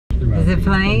it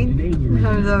playing?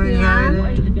 I'm so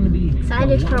excited.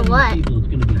 Excited for what?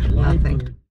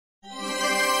 Nothing.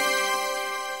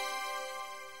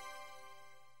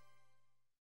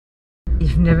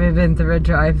 You've never been through a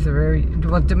drive-through.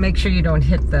 Well, to make sure you don't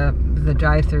hit the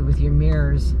drive-through with your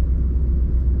mirrors.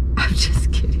 I'm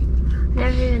just kidding.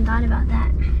 Never even thought about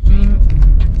that.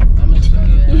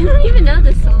 You don't even know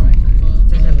this song.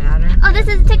 Does it matter? Oh, this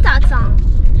is a TikTok song.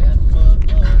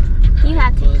 You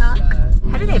have TikTok.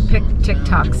 How do they pick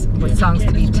TikToks with songs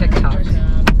to be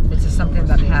TikToks? Is it something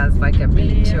that has like a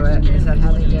beat to it? Is that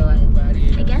how they do it?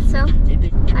 I guess so.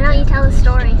 Why don't you tell a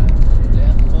story?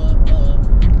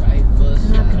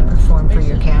 I'm not going to perform for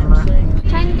your camera. I'm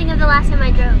trying to think of the last time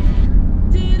I drove.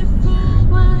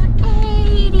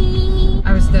 180.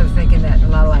 I was still thinking that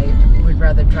Lala would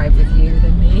rather drive with you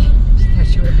than me. She thought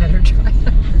she would better drive.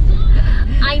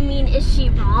 I mean, is she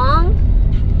wrong?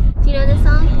 Do you know this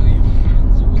song?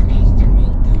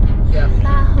 Yep.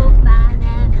 I hope I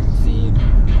never see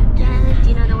them again. Do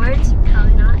you know the words?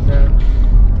 Probably not. No.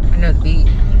 I know the beat.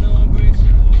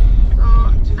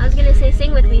 Oh, I was gonna say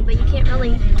sing with me, but you can't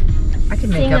really. I can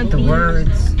make up the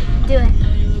words. Do it.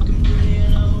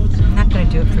 I'm not going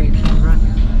to do it for your camera.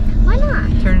 Why not?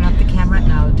 Turn off the camera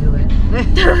and I'll do it.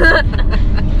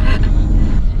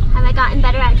 Have I gotten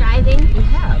better at driving? You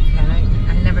have, and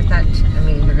I never thought, I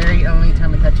mean, the very only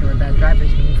time I thought you were a bad driver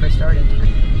is when you first started.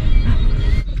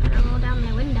 Gotta roll down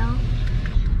my window.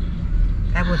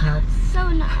 That would help. So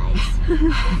nice.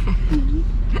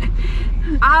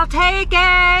 I'll take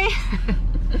it!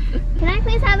 Can I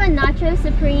please have a Nacho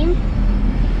Supreme?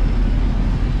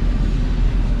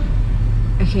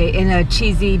 Okay, and a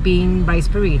cheesy bean rice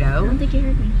I burrito. don't think you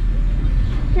heard me.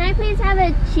 Can I please have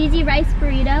a cheesy rice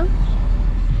burrito?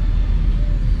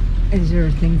 Is there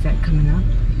things that coming up?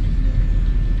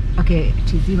 Okay,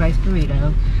 cheesy rice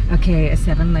burrito. Okay, a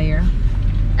 7-layer.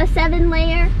 A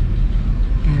 7-layer.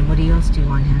 And what else do you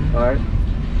want, Hannah? Alright.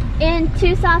 And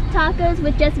 2 soft tacos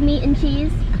with just meat and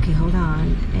cheese. Okay, hold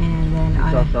on. And then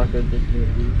I'll... Soft tacos, just meat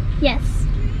and cheese. Yes.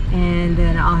 And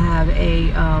then I'll have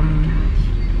a,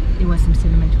 you want some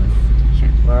cinnamon twist?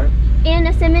 Sure. Alright. And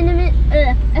a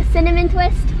cinnamon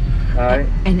twist. Alright.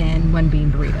 And then 1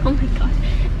 bean burrito. Oh my gosh.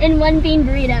 And 1 bean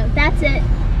burrito. That's it.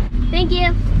 Thank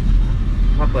you.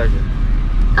 My pleasure.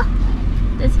 Oh.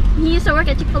 He used to work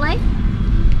at Chick-fil-A?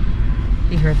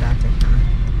 You heard that, didn't you?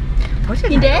 What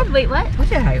did You I did? Wait, what? What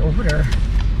did I order?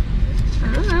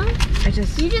 I don't know. You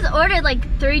You just ordered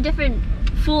like 3 different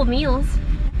full meals.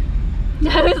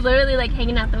 I was literally like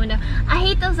hanging out the window. I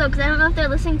hate those though because I don't know if they're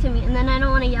listening to me, and then I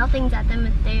don't want to yell things at them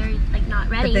if they're like not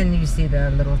ready. But then you see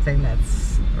the little thing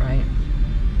that's right.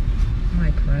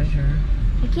 My pleasure.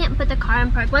 I can't put the car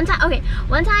in park. One time,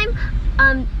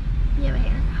 you have a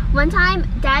hair. One time,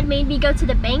 Dad made me go to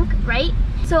the bank, right?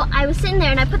 So I was sitting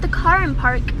there and I put the car in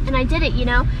park and I did it, you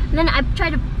know? And then I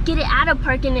tried to get it out of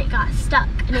park and it got stuck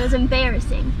and it was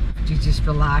embarrassing. Did you just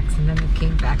relax and then it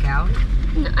came back out?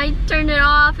 And I turned it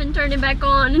off and turned it back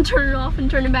on and turned it off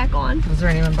and turned it back on. Was there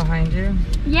anyone behind you?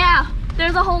 Yeah,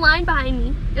 there's a whole line behind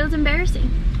me. It was embarrassing.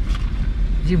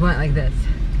 You went like this.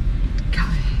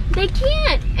 God. They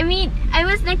can't. I mean, I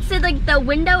was next to like the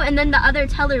window and then the other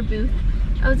teller booth.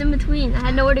 I was in between. I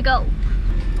had nowhere to go.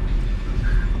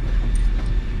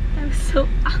 That was so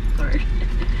awkward.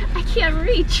 I can't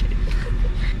reach.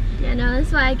 Yeah, no,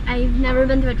 that's why I've never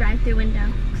been to a drive-through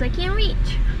window. Because I can't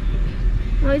reach.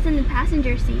 I'm always in the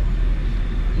passenger seat.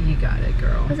 You got it,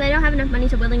 girl. Because I don't have enough money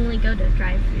to willingly go to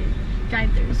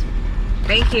drive-throughs.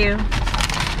 Thank you.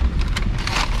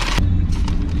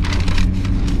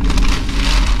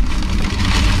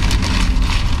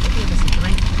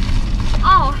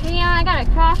 Oh, yeah, I gotta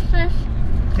cross this.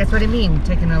 That's what I mean,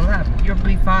 taking a left. You'll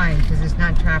be fine because it's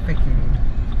not traffic.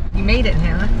 You made it,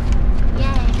 Hannah.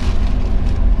 Yay.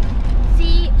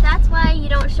 See, that's why you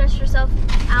don't stress yourself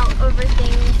out over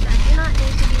things that do not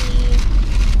need to be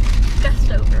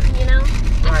stressed over, you know?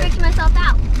 I Right. stress myself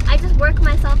out. I just work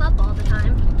myself up all the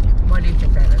time. Why do you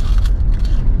think that is?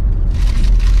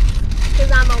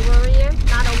 Because I'm a worrier,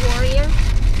 not a warrior.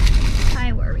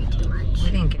 I worry too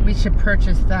much. We should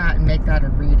purchase that and make that a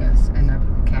Rita's and a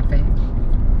cafe.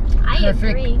 I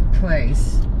agree. Perfect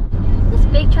place. This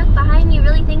big truck behind me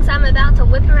really thinks I'm about to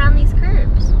whip around these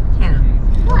curbs. Hannah,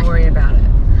 What? don't worry about it.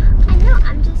 I know,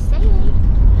 I'm just saying.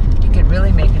 You could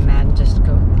really make him mad and just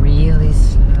go really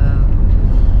slow.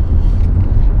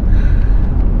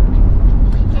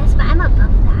 Yes, but I'm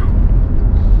above that.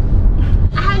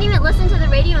 I haven't even listened to the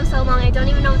radio in so long, I don't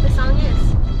even know what the song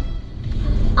is.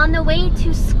 On the way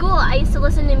to school, I used to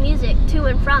listen to music to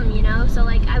and from, you know? So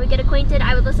like I would get acquainted,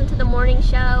 I would listen to the morning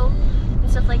show and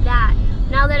stuff like that.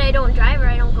 Now that I don't drive or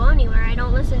I don't go anywhere, I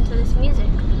don't listen to this music.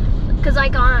 Because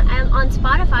like on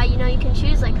Spotify, you know, you can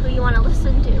choose like who you want to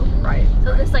listen to. Right.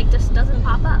 So this like just doesn't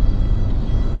pop up.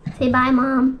 Say bye,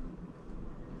 Mom.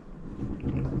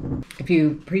 If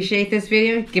you appreciate this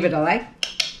video, give it a like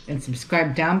and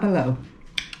subscribe down below.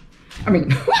 I mean,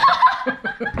 this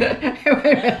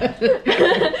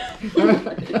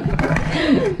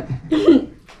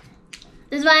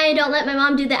is why I don't let my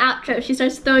mom do the outro. She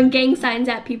starts throwing gang signs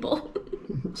at people.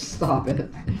 Stop it.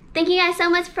 Thank you guys so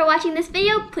much for watching this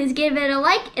video. Please give it a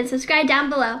like and subscribe down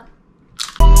below.